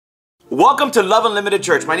Welcome to Love Unlimited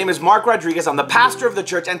Church. My name is Mark Rodriguez. I'm the pastor of the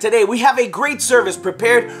church, and today we have a great service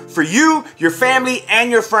prepared for you, your family,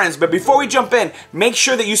 and your friends. But before we jump in, make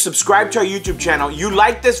sure that you subscribe to our YouTube channel, you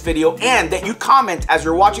like this video, and that you comment as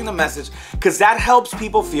you're watching the message, because that helps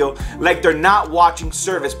people feel like they're not watching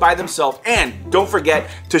service by themselves. And don't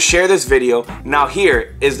forget to share this video. Now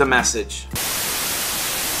here is the message.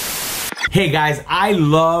 Hey guys, I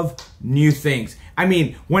love new things. I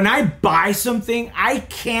mean, when I buy something, I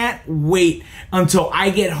can't wait until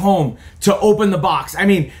I get home to open the box. I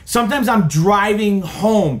mean, sometimes I'm driving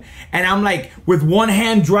home and I'm like with one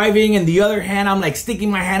hand driving and the other hand, I'm like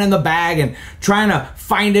sticking my hand in the bag and trying to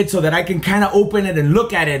find it so that I can kind of open it and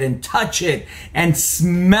look at it and touch it and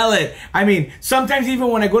smell it. I mean, sometimes even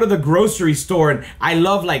when I go to the grocery store and I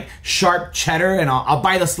love like sharp cheddar and I'll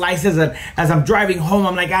buy the slices, and as I'm driving home,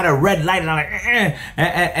 I'm like at a red light and I'm like,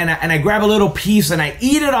 and I grab a little piece and I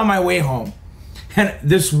eat it on my way home. And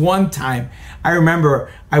this one time, I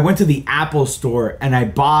remember I went to the Apple store and I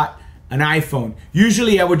bought an iPhone.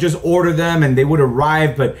 Usually I would just order them and they would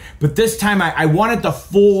arrive, but this time I wanted the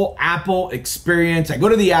full Apple experience. I go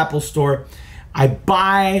to the Apple store, I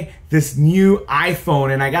buy this new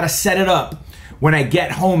iPhone and I gotta set it up when I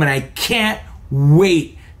get home, and I can't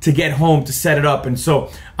wait to get home to set it up. And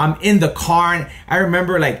so I'm in the car and I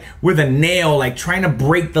remember like with a nail, like trying to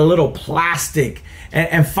break the little plastic.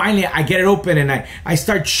 And finally I get it open and I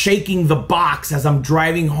start shaking the box as I'm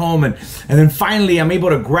driving home. And then finally I'm able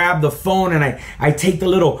to grab the phone and I take the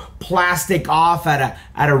little plastic off at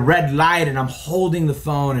a red light, and I'm holding the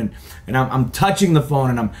phone and I'm touching the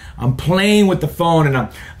phone and I'm playing with the phone and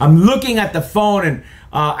I'm looking at the phone. And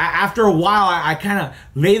after a while, I kind of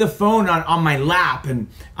lay the phone on my lap, and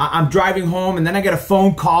I'm driving home, and then I get a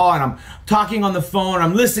phone call, and I'm talking on the phone,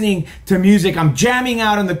 I'm listening to music, I'm jamming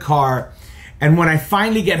out in the car, and when I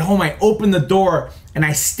finally get home, I open the door, and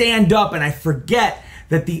I stand up, and I forget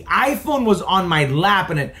that the iPhone was on my lap,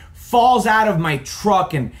 and it falls out of my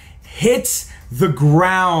truck and hits the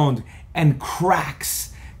ground and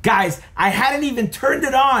cracks. Guys, I hadn't even turned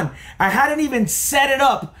it on. I hadn't even set it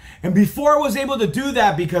up. And before I was able to do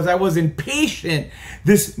that, because I was impatient,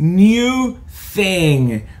 this new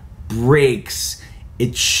thing breaks.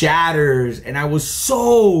 It shatters. And I was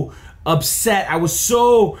so upset. I was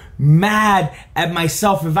so mad at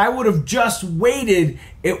myself. If I would have just waited,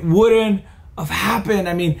 it wouldn't have happened.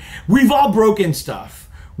 I mean, we've all broken stuff.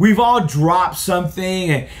 We've all dropped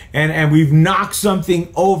something and we've knocked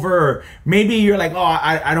something over. Maybe you're like, oh,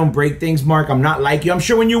 I don't break things, Mark. I'm not like you. I'm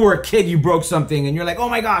sure when you were a kid, you broke something and you're like, oh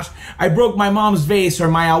my gosh, I broke my mom's vase or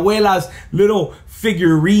my abuela's little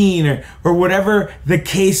figurine or whatever the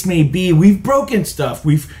case may be. We've broken stuff.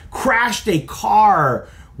 We've crashed a car.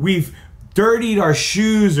 We've dirtied our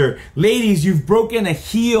shoes. Or ladies, you've broken a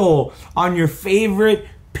heel on your favorite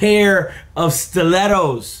pair of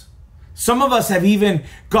stilettos. Some of us have even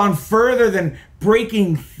gone further than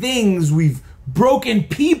breaking things. We've broken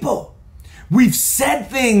people. We've said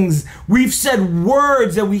things. We've said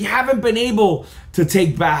words that we haven't been able to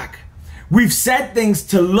take back. We've said things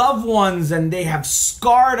to loved ones and they have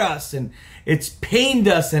scarred us and it's pained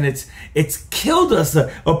us and it's killed us.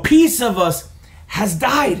 A piece of us has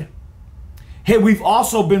died. Hey, we've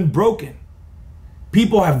also been broken.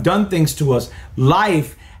 People have done things to us.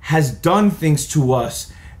 Life has done things to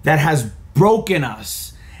us that has broken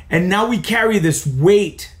us. And now we carry this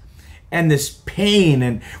weight and this pain.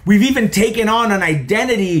 And we've even taken on an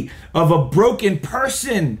identity of a broken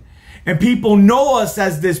person. And people know us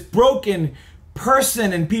as this broken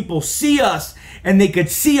person. And people see us and they could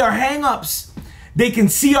see our hang-ups. They can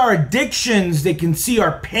see our addictions. They can see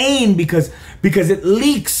our pain because it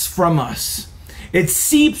leaks from us. It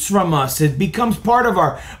seeps from us. It becomes part of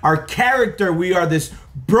our character. We are this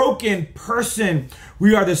broken person.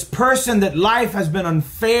 We are this person that life has been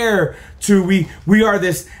unfair to. We are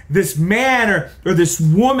this man or this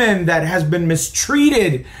woman that has been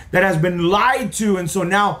mistreated, that has been lied to. And so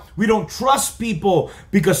now we don't trust people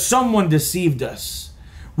because someone deceived us.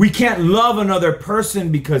 We can't love another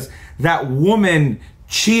person because that woman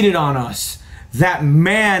cheated on us. That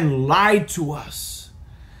man lied to us.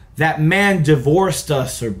 That man divorced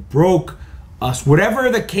us or broke us.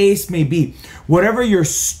 Whatever the case may be, whatever your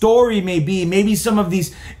story may be, maybe some of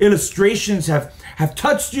these illustrations have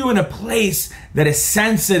touched you in a place that is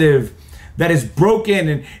sensitive, that is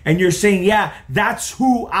broken, and you're saying, yeah, that's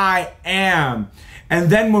who I am.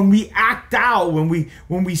 And then when we act out, when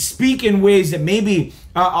we speak in ways that maybe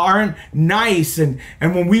aren't nice, and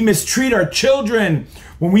when we mistreat our children,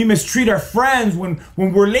 when we mistreat our friends, when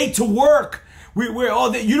we're late to work,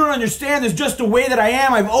 oh, you don't understand. It's just the way that I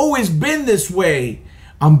am. I've always been this way.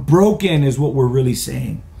 I'm broken is what we're really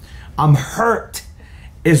saying. I'm hurt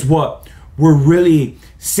is what we're really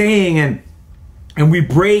saying. And we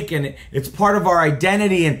break, and it's part of our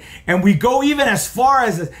identity. And we go even as far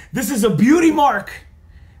as this is a beauty mark.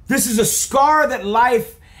 This is a scar that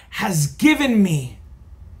life has given me.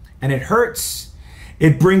 And it hurts.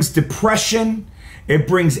 It brings depression. It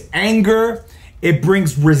brings anger. It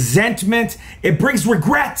brings resentment. It brings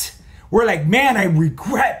regret. We're like, man, I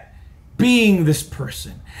regret being this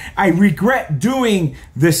person. I regret doing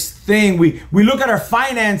this thing. We look at our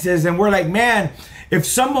finances and we're like, man, if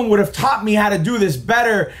someone would have taught me how to do this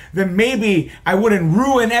better, then maybe I wouldn't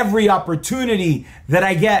ruin every opportunity that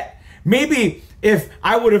I get. Maybe if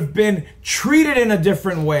I would have been treated in a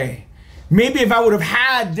different way, maybe if I would have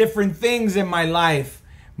had different things in my life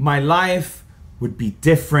would be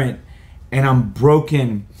different. And I'm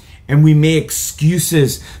broken. And we make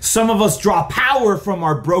excuses. Some of us draw power from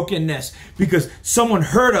our brokenness because someone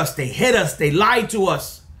hurt us, they hit us, they lied to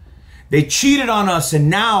us, they cheated on us, and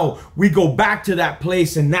now we go back to that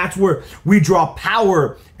place, and that's where we draw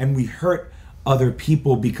power and we hurt other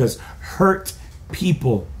people, because hurt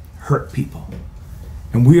people hurt people.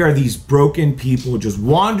 And we are these broken people just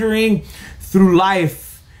wandering through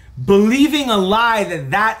life, believing a lie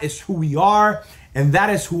that is who we are. And that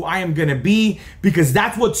is who I am going to be, because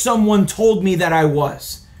that's what someone told me that I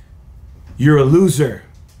was. You're a loser.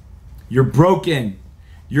 You're broken.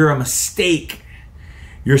 You're a mistake.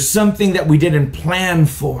 You're something that we didn't plan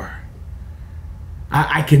for.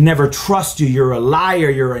 I can never trust you. You're a liar.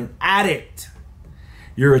 You're an addict.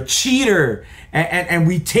 You're a cheater. And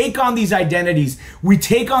we take on these identities. We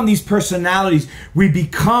take on these personalities. We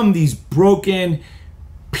become these broken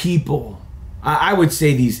people. I would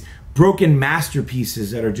say these broken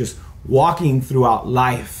masterpieces that are just walking throughout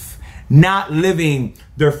life, not living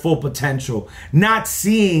their full potential, not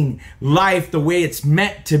seeing life the way it's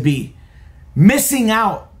meant to be, missing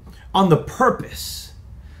out on the purpose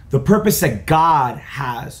that God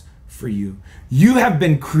has for you. You have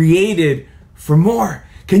been created for more.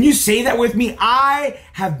 Can you say that with me? I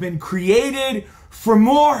have been created for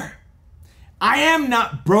more. I am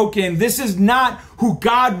not broken. This is not who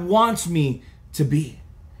God wants me to be.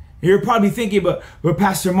 You're probably thinking, but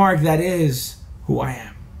Pastor Mark, that is who I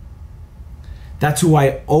am. That's who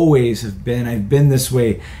I always have been. I've been this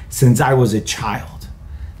way since I was a child.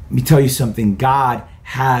 Let me tell you something. God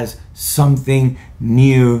has something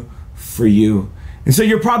new for you. And so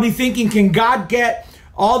you're probably thinking, can God get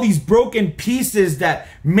all these broken pieces that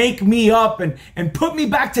make me up and put me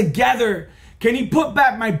back together? Can he put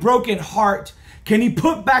back my broken heart? Can he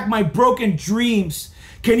put back my broken dreams?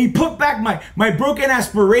 Can he put back my broken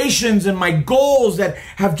aspirations and my goals that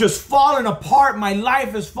have just fallen apart? My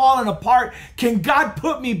life has fallen apart. Can God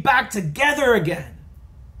put me back together again?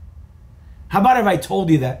 How about if I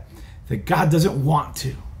told you that God doesn't want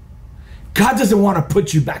to? God doesn't want to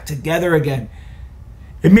put you back together again.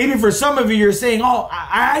 And maybe for some of you, you're saying, oh,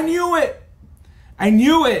 I knew it. I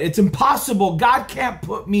knew it. It's impossible. God can't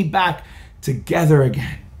put me back together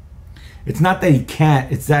again. It's not that he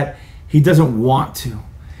can't. It's that he doesn't want to.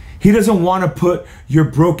 He doesn't want to put your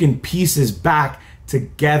broken pieces back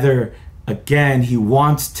together again. He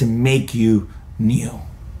wants to make you new.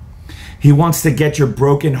 He wants to get your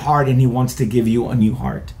broken heart, and he wants to give you a new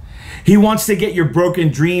heart. He wants to get your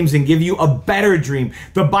broken dreams and give you a better dream.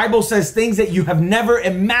 The Bible says things that you have never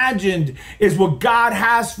imagined is what God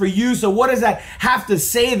has for you. So what does that have to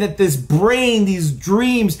say? That this brain, these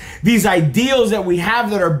dreams, these ideals that we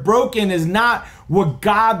have that are broken is not what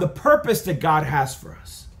God, the purpose that God has for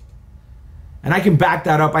us. And I can back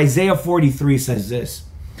that up. Isaiah 43 says this.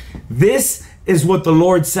 This is what the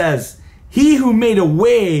Lord says. He who made a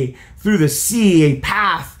way through the sea, a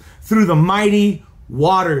path through the mighty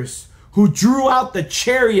waters, who drew out the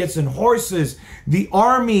chariots and horses, the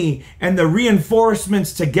army and the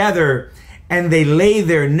reinforcements together, and they lay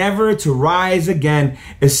there never to rise again,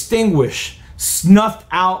 extinguished, snuffed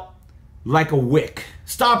out like a wick.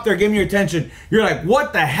 Stop there, give me your attention. You're like,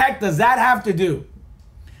 what the heck does that have to do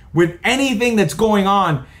with anything that's going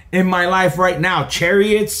on in my life right now?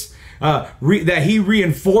 Chariots, that he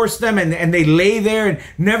reinforced them and they lay there and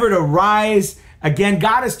never to rise again.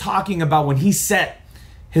 God is talking about when he set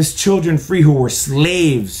his children free who were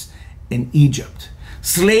slaves in Egypt.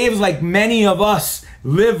 Slaves like many of us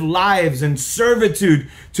live lives in servitude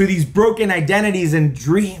to these broken identities and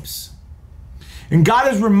dreams. And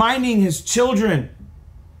God is reminding his children,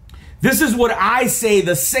 this is what I say,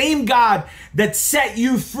 the same God that set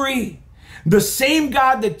you free, the same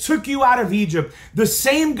God that took you out of Egypt, the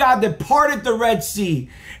same God that parted the Red Sea.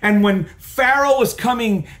 And when Pharaoh was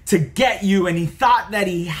coming to get you and he thought that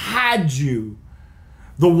he had you,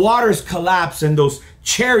 the waters collapsed and those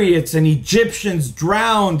chariots and Egyptians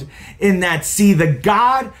drowned in that sea. The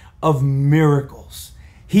God of miracles.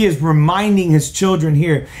 He is reminding his children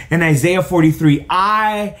here in Isaiah 43,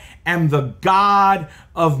 I am the God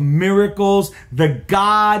of miracles, the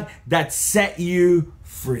God that set you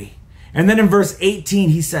free. And then in verse 18,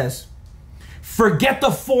 he says, forget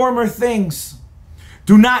the former things.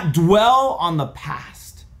 Do not dwell on the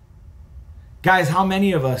past. Guys, how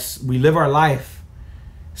many of us, we live our life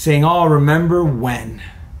saying, oh, remember when?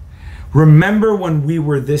 Remember when we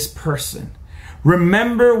were this person.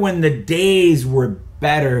 Remember when the days were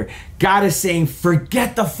better. God is saying,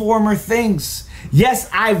 forget the former things. Yes,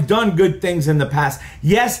 I've done good things in the past.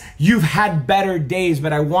 Yes, you've had better days,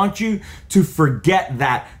 but I want you to forget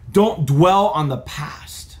that. Don't dwell on the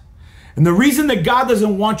past. And the reason that God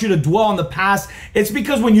doesn't want you to dwell on the past, it's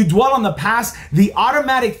because when you dwell on the past, the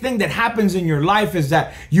automatic thing that happens in your life is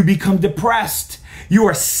that you become depressed. You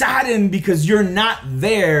are saddened because you're not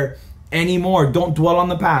there anymore. Don't dwell on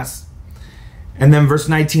the past. And then verse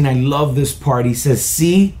 19, I love this part. He says,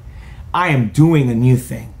 see, I am doing a new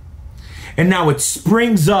thing. And now it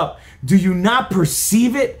springs up. Do you not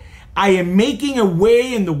perceive it? I am making a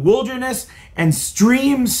way in the wilderness and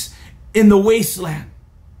streams in the wasteland.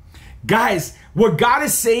 Guys, what God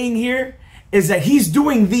is saying here is that he's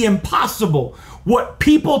doing the impossible. What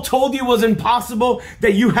people told you was impossible,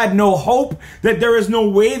 that you had no hope, that there is no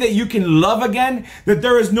way that you can love again, that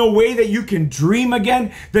there is no way that you can dream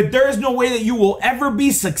again, that there is no way that you will ever be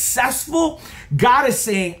successful. God is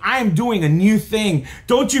saying, I am doing a new thing.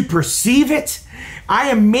 Don't you perceive it? I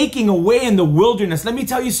am making a way in the wilderness. Let me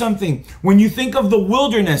tell you something. When you think of the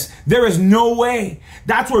wilderness, there is no way.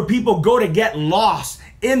 That's where people go to get lost.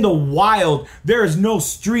 In the wild, there is no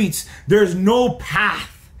streets. There's no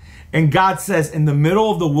path. And God says, in the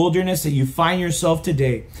middle of the wilderness that you find yourself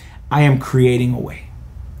today, I am creating a way.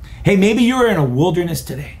 Hey, maybe you're in a wilderness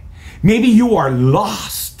today. Maybe you are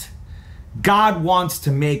lost. God wants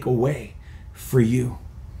to make a way for you.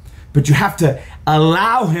 But you have to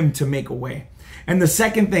allow him to make a way. And the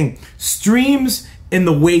second thing, streams in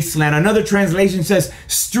the wasteland. Another translation says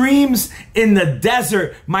streams in the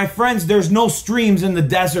desert. My friends, there's no streams in the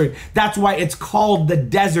desert. That's why it's called the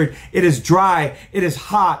desert. It is dry. It is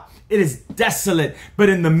hot. It is desolate. But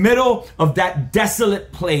in the middle of that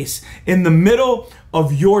desolate place, in the middle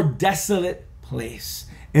of your desolate place,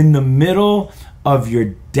 in the middle of your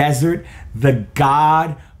desert, the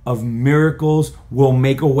God of miracles will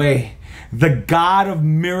make a way. The God of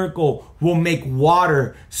miracle will make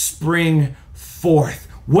water spring forth.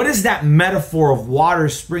 What is that metaphor of water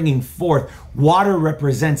springing forth? Water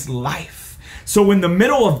represents life. So in the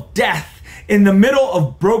middle of death, in the middle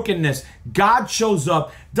of brokenness, God shows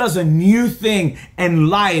up, does a new thing, and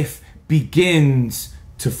life begins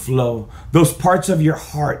to flow. Those parts of your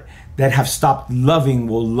heart that have stopped loving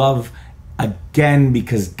will love again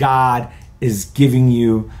because God is giving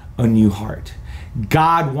you a new heart.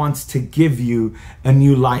 God wants to give you a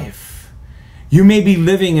new life. You may be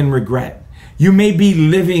living in regret. You may be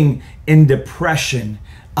living in depression.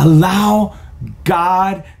 Allow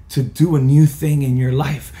God to do a new thing in your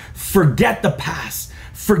life. Forget the past.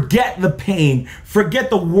 Forget the pain. Forget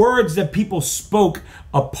the words that people spoke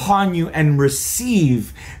upon you and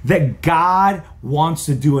receive that God wants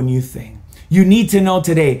to do a new thing. You need to know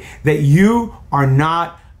today that you are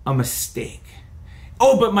not a mistake.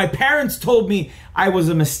 Oh, but my parents told me I was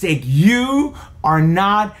a mistake. You are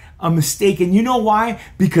not a mistake. And you know why?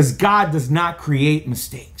 Because God does not create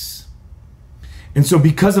mistakes. And so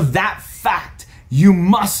because of that fact, you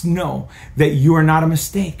must know that you are not a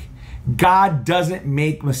mistake. God doesn't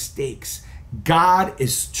make mistakes. God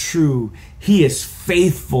is true. He is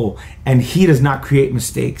faithful and he does not create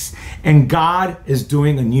mistakes. And God is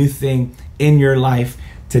doing a new thing in your life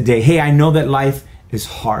today. Hey, I know that life is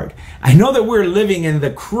hard. I know that we're living in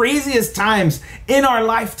the craziest times in our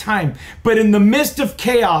lifetime, but in the midst of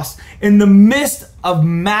chaos, in the midst of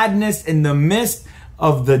madness, in the midst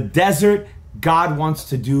of the desert, God wants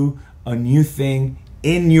to do a new thing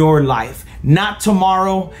in your life. Not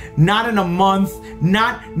tomorrow, not in a month,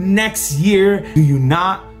 not next year. Do you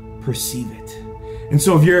not perceive it? And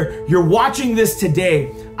so if you're watching this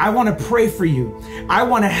today, I want to pray for you. I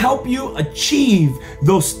want to help you achieve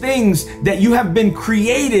those things that you have been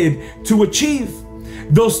created to achieve.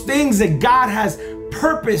 Those things that God has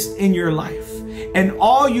purposed in your life. And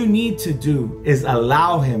all you need to do is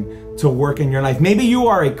allow him to work in your life. Maybe you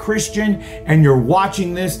are a Christian and you're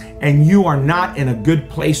watching this and you are not in a good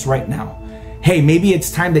place right now. Hey, maybe it's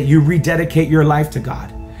time that you rededicate your life to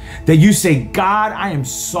God. that you say, God, I am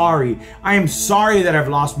sorry. I am sorry that I've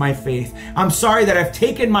lost my faith. I'm sorry that I've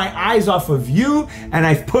taken my eyes off of you and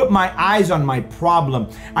I've put my eyes on my problem.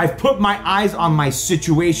 I've put my eyes on my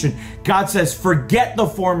situation. God says, forget the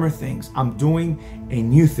former things. I'm doing a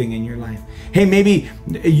new thing in your life. Hey, maybe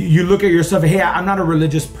you look at yourself, hey, I'm not a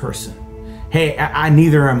religious person. Hey, I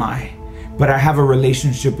neither am I, but I have a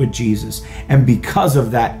relationship with Jesus. And because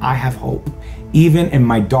of that, I have hope. Even in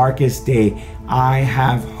my darkest day, I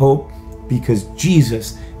have hope because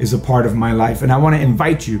Jesus is a part of my life. And I want to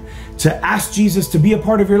invite you to ask Jesus to be a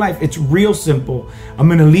part of your life. It's real simple. I'm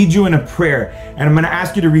going to lead you in a prayer, and I'm going to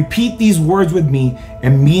ask you to repeat these words with me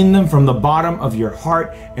and mean them from the bottom of your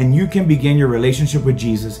heart, and you can begin your relationship with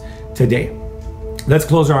Jesus today. Let's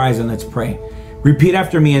close our eyes and let's pray. Repeat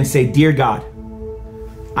after me and say, Dear God,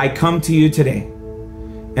 I come to you today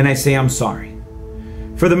and I say I'm sorry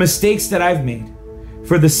for the mistakes that I've made,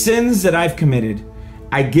 for the sins that I've committed.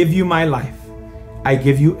 I give you my life. I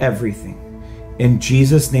give you everything. In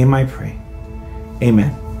Jesus' name I pray.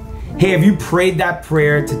 Amen. Hey, if you prayed that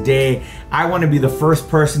prayer today, I want to be the first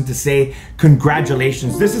person to say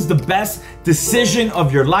congratulations. This is the best decision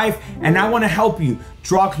of your life, and I want to help you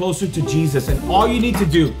draw closer to Jesus. And all you need to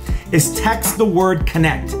do is text the word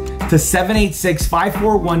connect to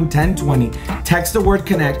 786-541-1020. Text the word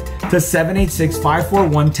connect to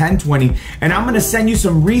 786-541-1020. And I'm going to send you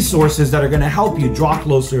some resources that are going to help you draw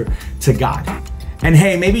closer to God. And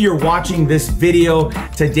hey, maybe you're watching this video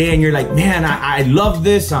today and you're like, man, I love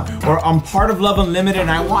this, or I'm part of Love Unlimited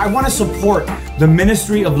and I want to support the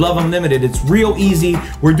ministry of Love Unlimited. It's real easy.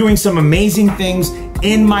 We're doing some amazing things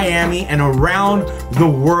in Miami and around the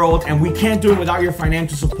world, and we can't do it without your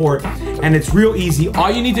financial support. And it's real easy.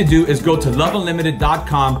 All you need to do is go to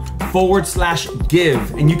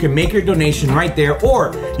loveunlimited.com/give, and you can make your donation right there,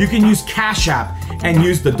 or you can use Cash App and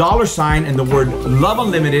use the $ and the word Love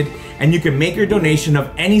Unlimited, and you can make your donation of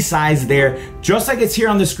any size there, just like it's here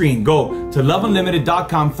on the screen. Go to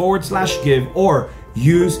loveunlimited.com/give or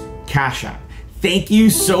use Cash App. Thank you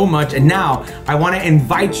so much. And now I want to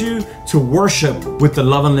invite you to worship with the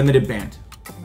Love Unlimited band.